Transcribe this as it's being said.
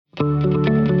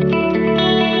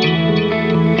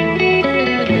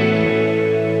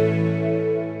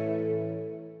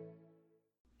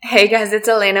Hey guys, it's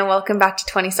Elena. Welcome back to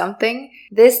 20 something.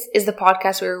 This is the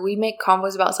podcast where we make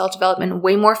convos about self-development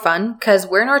way more fun because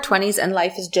we're in our 20s and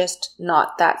life is just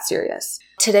not that serious.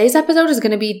 Today's episode is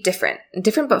going to be different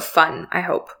but fun, I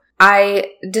hope.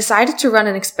 I decided to run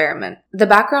an experiment. The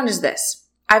background is this.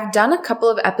 I've done a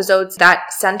couple of episodes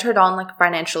that centered on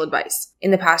financial advice in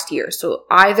the past year. So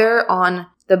either on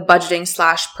the budgeting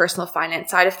 / personal finance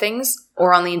side of things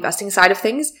or on the investing side of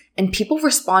things. And people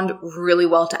respond really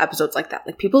well to episodes like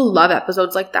that. People love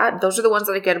episodes like that. Those are the ones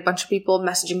that I get a bunch of people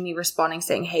messaging me, responding,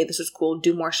 saying, hey, this was cool.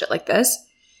 Do more shit like this.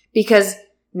 Because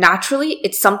naturally,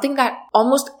 it's something that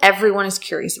almost everyone is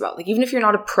curious about. Even if you're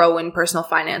not a pro in personal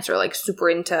finance or super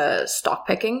into stock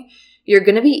picking, you're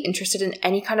going to be interested in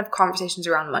any kind of conversations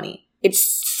around money.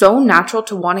 It's so natural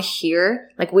to want to hear,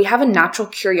 we have a natural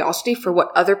curiosity for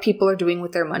what other people are doing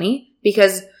with their money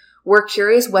because we're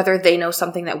curious whether they know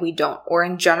something that we don't. Or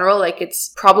in general,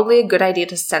 it's probably a good idea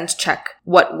to sense check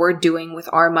what we're doing with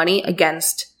our money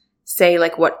against, say,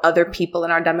 what other people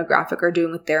in our demographic are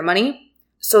doing with their money.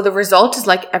 So the result is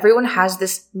everyone has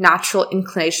this natural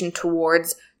inclination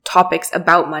towards topics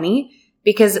about money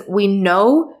because we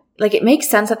know, it makes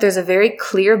sense that there's a very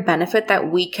clear benefit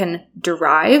that we can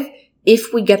derive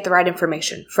if we get the right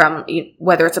information from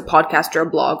whether it's a podcast or a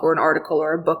blog or an article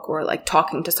or a book or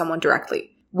talking to someone directly.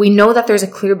 We know that there's a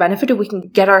clear benefit if we can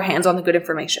get our hands on the good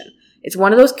information. It's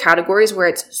one of those categories where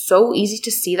it's so easy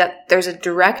to see that there's a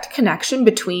direct connection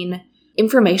between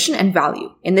information and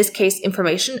value. In this case,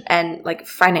 information and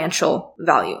financial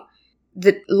value.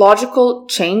 The logical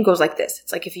chain goes like this.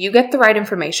 It's if you get the right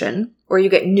information or you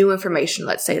get new information,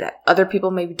 let's say that other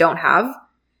people maybe don't have,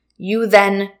 you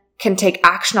then can take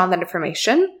action on that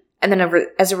information. And then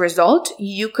as a result,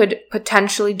 you could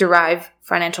potentially derive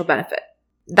financial benefit.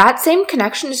 That same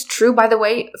connection is true, by the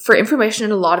way, for information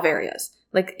in a lot of areas.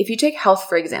 If you take health,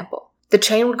 for example, the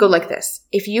chain would go like this.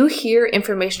 If you hear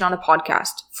information on a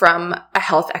podcast from a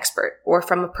health expert or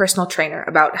from a personal trainer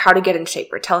about how to get in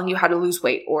shape or telling you how to lose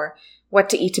weight or what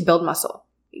to eat to build muscle,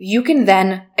 you can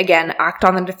then, again, act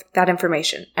on that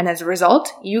information. And as a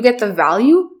result, you get the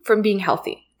value from being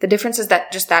healthy. The difference is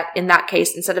that in that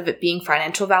case, instead of it being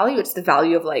financial value, it's the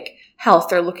value of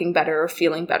health or looking better or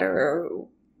feeling better or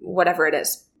whatever it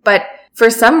is. But for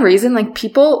some reason,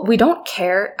 people, we don't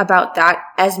care about that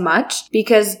as much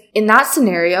because in that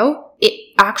scenario, it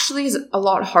actually is a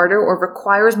lot harder or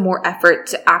requires more effort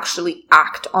to actually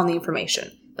act on the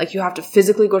information. You have to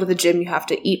physically go to the gym, you have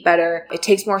to eat better, it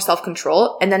takes more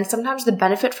self-control, and then sometimes the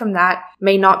benefit from that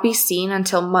may not be seen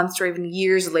until months or even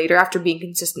years later after being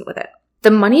consistent with it. The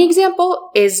money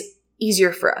example is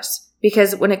easier for us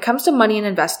because when it comes to money and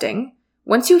investing,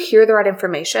 once you hear the right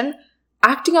information,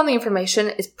 acting on the information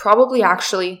is probably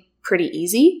actually pretty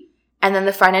easy, and then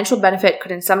the financial benefit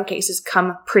could in some cases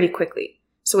come pretty quickly.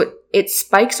 So it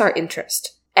spikes our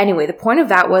interest. Anyway, the point of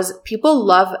that was people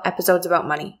love episodes about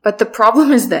money. But the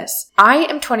problem is this. I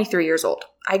am 23 years old.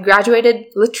 I graduated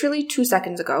literally 2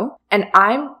 seconds ago, and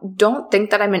I don't think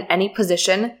that I'm in any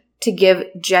position to give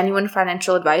genuine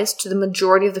financial advice to the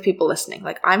majority of the people listening.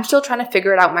 I'm still trying to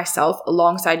figure it out myself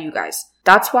alongside you guys.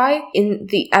 That's why in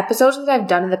the episodes that I've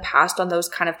done in the past on those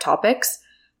kind of topics,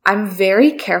 I'm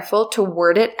very careful to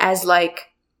word it as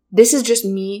this is just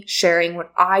me sharing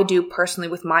what I do personally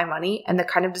with my money and the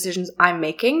kind of decisions I'm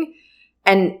making,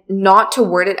 and not to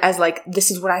word it as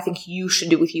this is what I think you should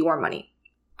do with your money.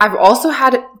 I've also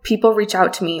had people reach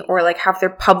out to me or have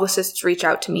their publicists reach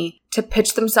out to me to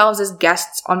pitch themselves as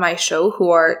guests on my show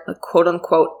who are quote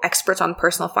unquote experts on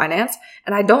personal finance.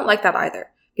 And I don't like that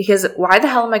either, because why the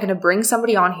hell am I going to bring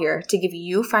somebody on here to give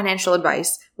you financial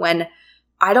advice when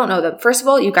I don't know them? First of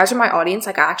all, you guys are my audience.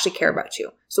 I actually care about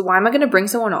you. So why am I going to bring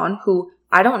someone on who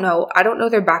I don't know? I don't know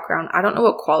their background. I don't know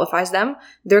what qualifies them.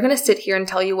 They're going to sit here and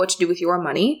tell you what to do with your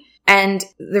money. And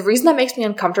the reason that makes me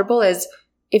uncomfortable is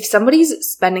if somebody's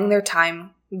spending their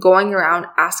time going around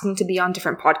asking to be on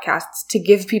different podcasts to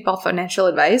give people financial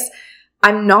advice,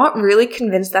 I'm not really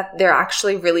convinced that they're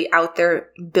actually really out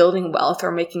there building wealth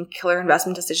or making killer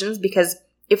investment decisions, because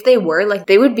if they were,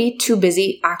 they would be too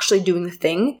busy actually doing the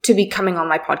thing to be coming on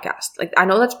my podcast. I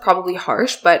know that's probably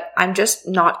harsh, but I'm just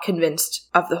not convinced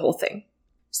of the whole thing.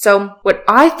 So what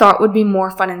I thought would be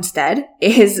more fun instead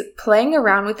is playing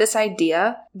around with this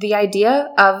idea, the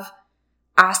idea of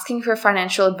asking for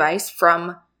financial advice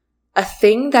from a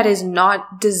thing that is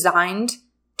not designed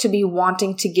to be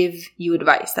wanting to give you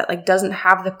advice, that doesn't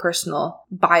have the personal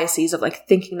biases of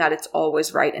thinking that it's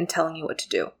always right and telling you what to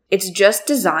do. It's just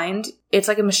designed, it's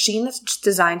like a machine that's just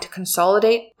designed to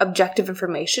consolidate objective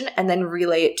information and then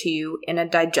relay it to you in a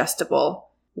digestible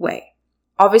way.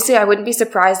 Obviously, I wouldn't be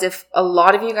surprised if a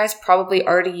lot of you guys probably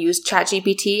already use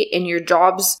ChatGPT in your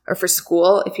jobs or for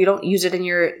school. If you don't use it in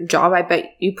your job, I bet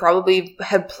you probably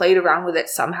have played around with it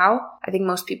somehow. I think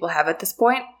most people have at this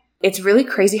point. It's really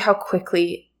crazy how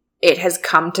quickly it has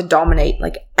come to dominate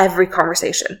like every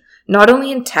conversation. Not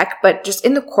only in tech, but just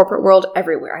in the corporate world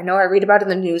everywhere. I know I read about it in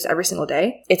the news every single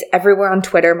day. It's everywhere on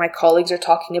Twitter. My colleagues are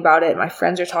talking about it. My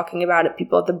friends are talking about it.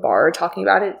 People at the bar are talking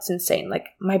about it. It's insane. Like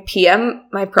my PM,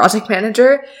 my project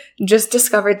manager, just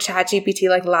discovered ChatGPT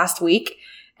like last week.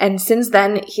 And since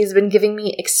then, he's been giving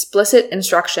me explicit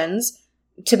instructions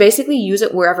to basically use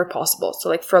it wherever possible. So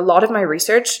like for a lot of my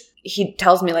research, he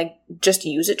tells me like, just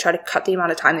use it. Try to cut the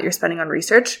amount of time that you're spending on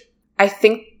research. I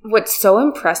think what's so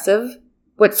impressive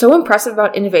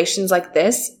about innovations like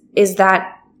this is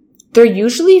that they're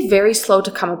usually very slow to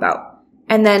come about.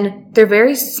 And then they're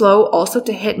very slow also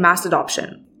to hit mass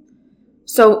adoption.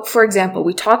 So for example,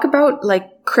 we talk about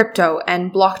like crypto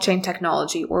and blockchain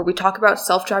technology, or we talk about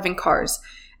self-driving cars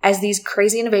as these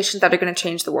crazy innovations that are going to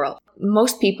change the world.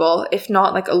 Most people, if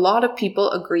not like a lot of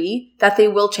people, agree that they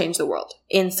will change the world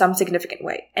in some significant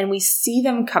way. And we see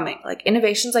them coming. Like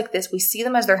innovations like this, we see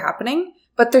them as they're happening,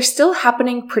 but they're still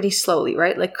happening pretty slowly,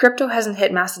 right? Like crypto hasn't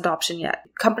hit mass adoption yet.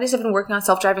 Companies have been working on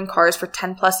self-driving cars for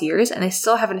 10 plus years and they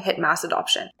still haven't hit mass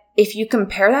adoption. If you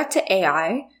compare that to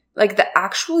AI, like the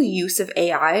actual use of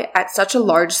AI at such a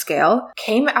large scale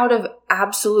came out of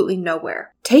absolutely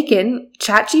nowhere.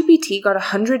 ChatGPT got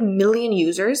 100 million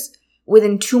users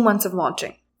within 2 months of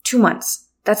launching. 2 months.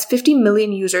 That's 50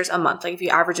 million users a month, like if you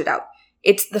average it out.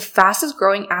 It's the fastest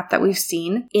growing app that we've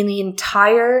seen in the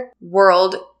entire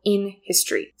world in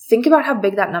history. Think about how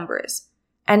big that number is.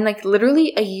 And like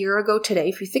literally a year ago today,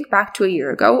 if you think back to a year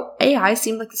ago, AI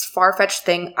seemed like this far-fetched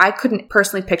thing. I couldn't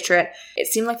personally picture it. It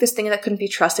seemed like this thing that couldn't be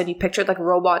trusted. You pictured like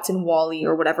robots in WALL-E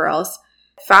or whatever else.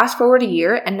 Fast forward a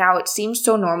year and now it seems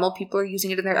so normal. People are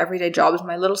using it in their everyday jobs.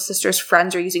 My little sister's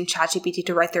friends are using ChatGPT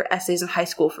to write their essays in high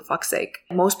school, for fuck's sake.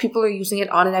 Most people are using it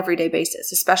on an everyday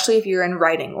basis, especially if you're in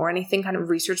writing or anything kind of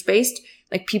research-based.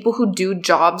 Like people who do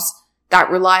jobs that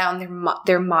rely on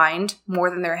their mind more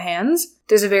than their hands,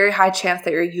 there's a very high chance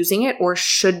that you're using it or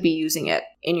should be using it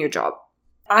in your job.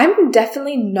 I'm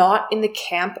definitely not in the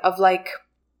camp of like,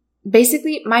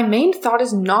 basically my main thought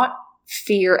is not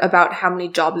fear about how many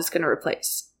jobs it's going to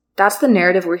replace. That's the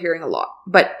narrative we're hearing a lot,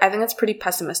 but I think that's pretty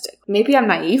pessimistic. Maybe I'm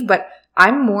naive, but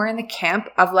I'm more in the camp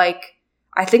of like,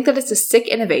 I think that it's a sick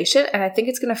innovation and I think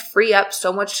it's going to free up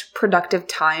so much productive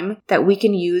time that we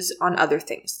can use on other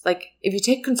things. Like if you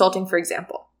take consulting, for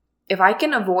example, if I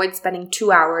can avoid spending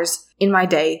 2 hours in my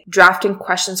day drafting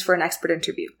questions for an expert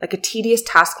interview, like a tedious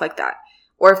task like that,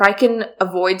 or if I can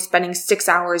avoid spending 6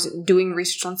 hours doing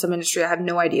research on some industry I have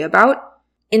no idea about,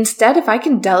 instead, if I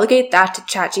can delegate that to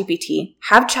ChatGPT,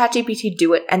 have ChatGPT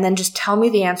do it, and then just tell me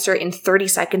the answer in 30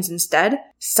 seconds instead,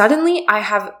 suddenly I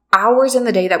have hours in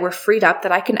the day that were freed up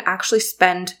that I can actually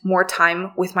spend more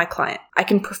time with my client. I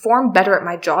can perform better at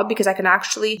my job because I can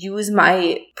actually use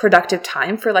my productive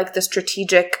time for like the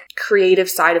strategic, creative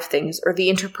side of things or the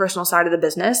interpersonal side of the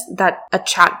business that a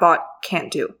chatbot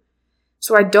can't do.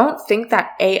 So I don't think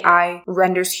that AI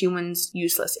renders humans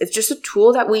useless. It's just a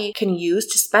tool that we can use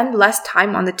to spend less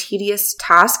time on the tedious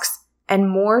tasks and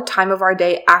more time of our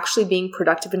day actually being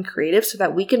productive and creative so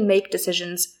that we can make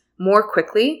decisions more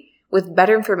quickly with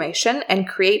better information and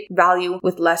create value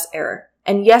with less error.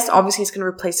 And yes, obviously it's going to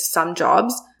replace some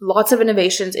jobs. Lots of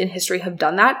innovations in history have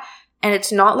done that. And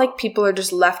it's not like people are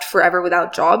just left forever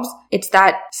without jobs. It's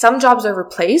that some jobs are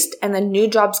replaced and then new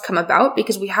jobs come about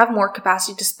because we have more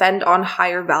capacity to spend on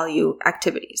higher value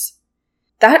activities.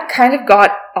 That kind of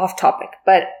got off topic,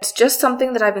 but it's just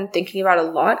something that I've been thinking about a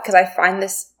lot because I find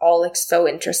this all like so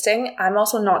interesting. I'm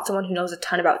also not someone who knows a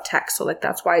ton about tech, so like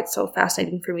that's why it's so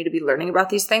fascinating for me to be learning about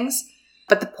these things.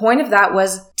 But the point of that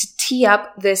was to tee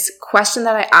up this question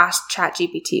that I asked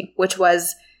ChatGPT, which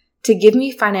was to give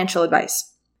me financial advice.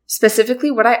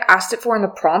 Specifically, what I asked it for in the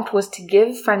prompt was to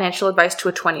give financial advice to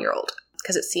a 20-year-old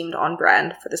because it seemed on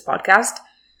brand for this podcast.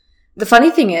 The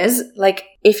funny thing is, like,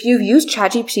 if you've used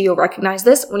ChatGPT, you'll recognize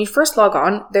this. When you first log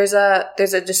on, there's a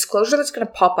disclosure that's going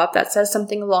to pop up that says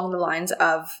something along the lines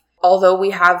of, although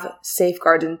we have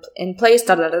safeguards in place,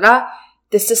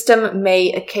 the system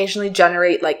may occasionally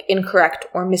generate like incorrect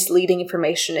or misleading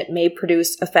information. It may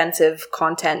produce offensive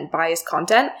content, biased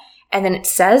content. And then it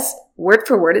says, word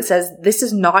for word, it says, this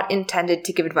is not intended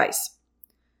to give advice.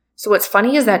 So what's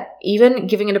funny is that even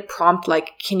giving it a prompt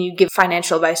like, can you give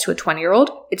financial advice to a 20-year-old?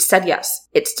 It said yes.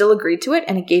 It still agreed to it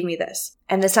and it gave me this.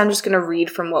 And this I'm just going to read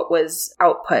from what was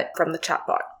output from the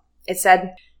chatbot. It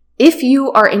said, if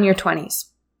you are in your 20s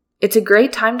It's a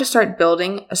great time to start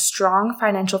building a strong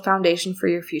financial foundation for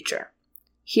your future.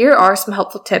 Here are some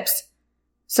financial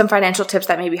tips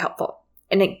that may be helpful.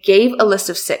 And it gave a list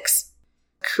of 6.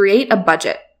 Create a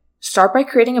budget. Start by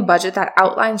creating a budget that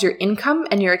outlines your income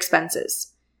and your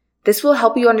expenses. This will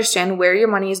help you understand where your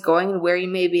money is going and where you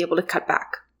may be able to cut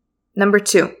back. Number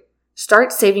 2,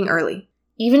 start saving early.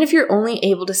 Even if you're only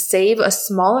able to save a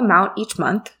small amount each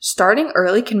month, starting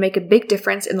early can make a big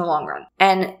difference in the long run.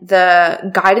 And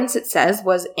the guidance it says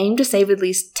was aim to save at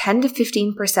least 10 to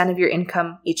 15% of your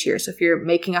income each year. So if you're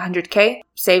making $100K,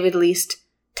 save at least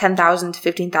 $10,000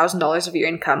 to $15,000 of your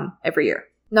income every year.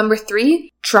 Number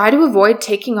 3, try to avoid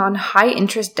taking on high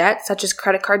interest debt such as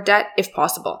credit card debt if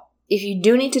possible. If you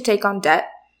do need to take on debt,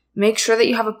 make sure that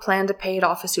you have a plan to pay it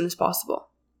off as soon as possible.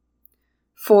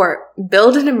 4,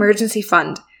 build an emergency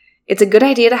fund. It's a good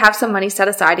idea to have some money set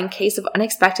aside in case of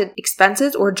unexpected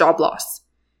expenses or job loss.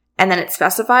 And then it's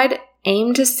specified,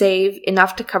 aim to save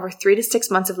enough to cover 3 to 6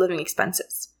 months of living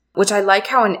expenses. Which I like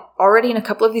how already in a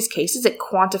couple of these cases, it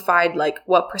quantified like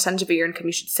what percentage of your income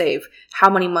you should save,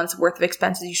 how many months worth of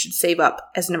expenses you should save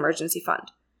up as an emergency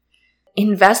fund.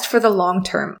 Invest for the long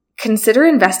term. Consider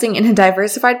investing in a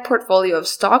diversified portfolio of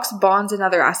stocks, bonds, and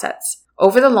other assets.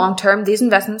 Over the long term, these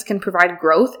investments can provide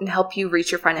growth and help you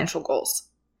reach your financial goals.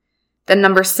 Then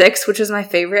number 6, which is my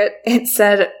favorite, it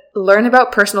said, learn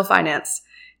about personal finance.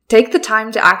 Take the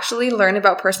time to actually learn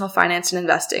about personal finance and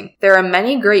investing. There are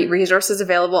many great resources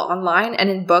available online and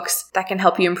in books that can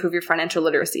help you improve your financial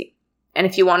literacy. And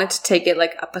if you wanted to take it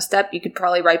like up a step, you could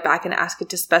probably write back and ask it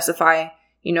to specify,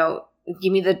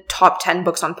 give me the top 10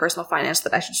 books on personal finance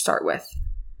that I should start with.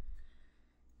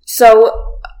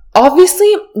 So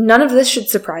obviously, none of this should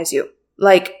surprise you.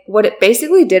 Like, what it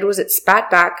basically did was it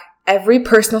spat back every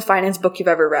personal finance book you've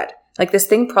ever read. Like, this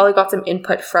thing probably got some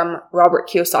input from Robert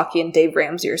Kiyosaki and Dave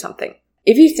Ramsey or something.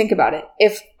 If you think about it,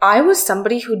 if I was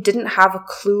somebody who didn't have a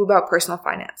clue about personal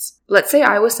finance, let's say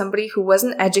I was somebody who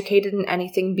wasn't educated in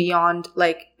anything beyond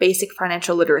like basic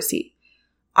financial literacy,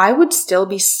 I would still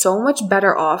be so much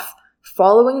better off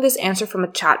following this answer from a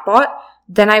chatbot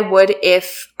than I would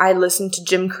if I listened to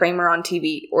Jim Cramer on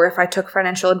TV, or if I took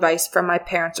financial advice from my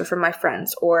parents or from my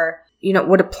friends, or,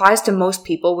 what applies to most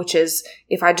people, which is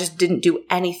if I just didn't do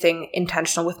anything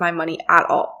intentional with my money at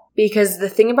all. Because the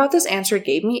thing about this answer it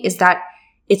gave me is that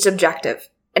it's objective,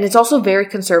 and it's also very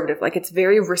conservative, like it's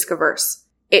very risk averse.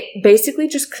 It basically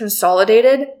just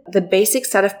consolidated the basic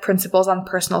set of principles on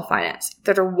personal finance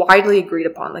that are widely agreed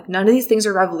upon. Like, none of these things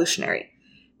are revolutionary,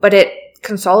 but it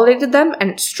consolidated them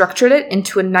and structured it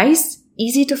into a nice,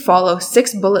 easy to follow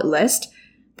 6-bullet list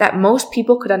that most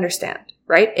people could understand,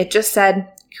 right? It just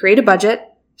said, create a budget,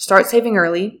 start saving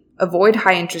early, avoid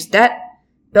high interest debt,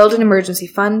 build an emergency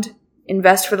fund,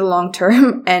 invest for the long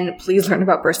term, and please learn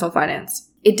about personal finance.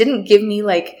 It didn't give me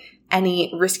like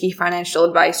any risky financial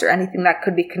advice or anything that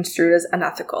could be construed as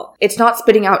unethical. It's not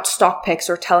spitting out stock picks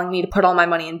or telling me to put all my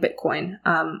money in Bitcoin,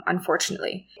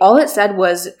 unfortunately. All it said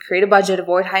was create a budget,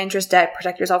 avoid high interest debt,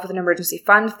 protect yourself with an emergency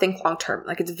fund, think long term.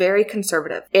 Like, it's very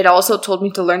conservative. It also told me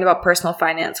to learn about personal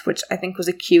finance, which I think was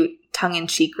a cute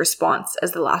tongue-in-cheek response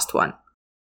as the last one.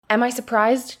 Am I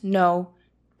surprised? No.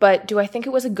 But do I think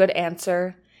it was a good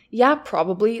answer? Yeah,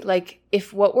 probably. Like,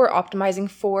 if what we're optimizing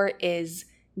for is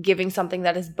giving something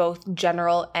that is both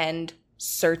general and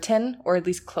certain, or at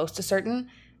least close to certain,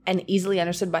 and easily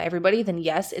understood by everybody, then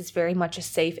yes, it's very much a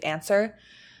safe answer.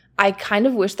 I kind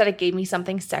of wish that it gave me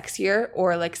something sexier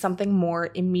or like something more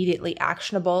immediately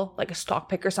actionable, like a stock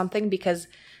pick or something, because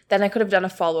then I could have done a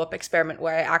follow-up experiment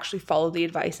where I actually follow the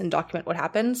advice and document what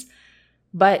happens.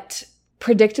 But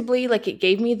predictably, like, it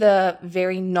gave me the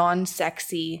very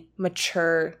non-sexy,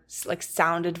 mature, like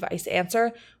sound advice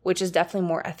answer, which is definitely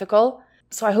more ethical.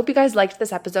 So I hope you guys liked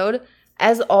this episode.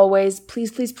 As always,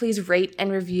 please, please, please rate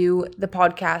and review the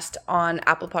podcast on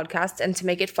Apple Podcasts. And to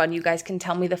make it fun, you guys can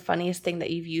tell me the funniest thing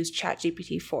that you've used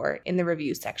ChatGPT for in the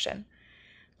reviews section.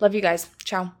 Love you guys.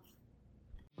 Ciao.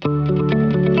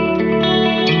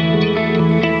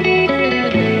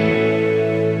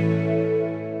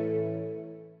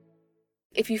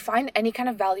 If you find any kind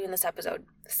of value in this episode,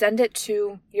 send it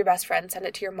to your best friend, send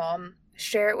it to your mom,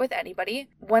 share it with anybody.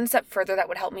 One step further that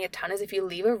would help me a ton is if you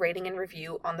leave a rating and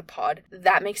review on the pod.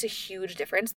 That makes a huge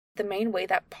difference. The main way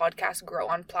that podcasts grow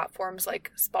on platforms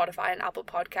like Spotify and Apple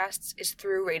Podcasts is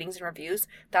through ratings and reviews.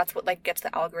 That's what like gets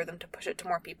the algorithm to push it to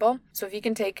more people. So if you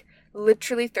can take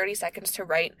literally 30 seconds to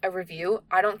write a review,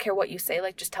 I don't care what you say,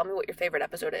 like just tell me what your favorite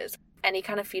episode is. Any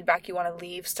kind of feedback you want to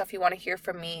leave, stuff you want to hear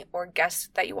from me, or guests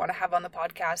that you want to have on the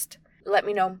podcast, let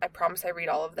me know. I promise I read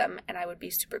all of them and I would be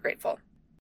super grateful.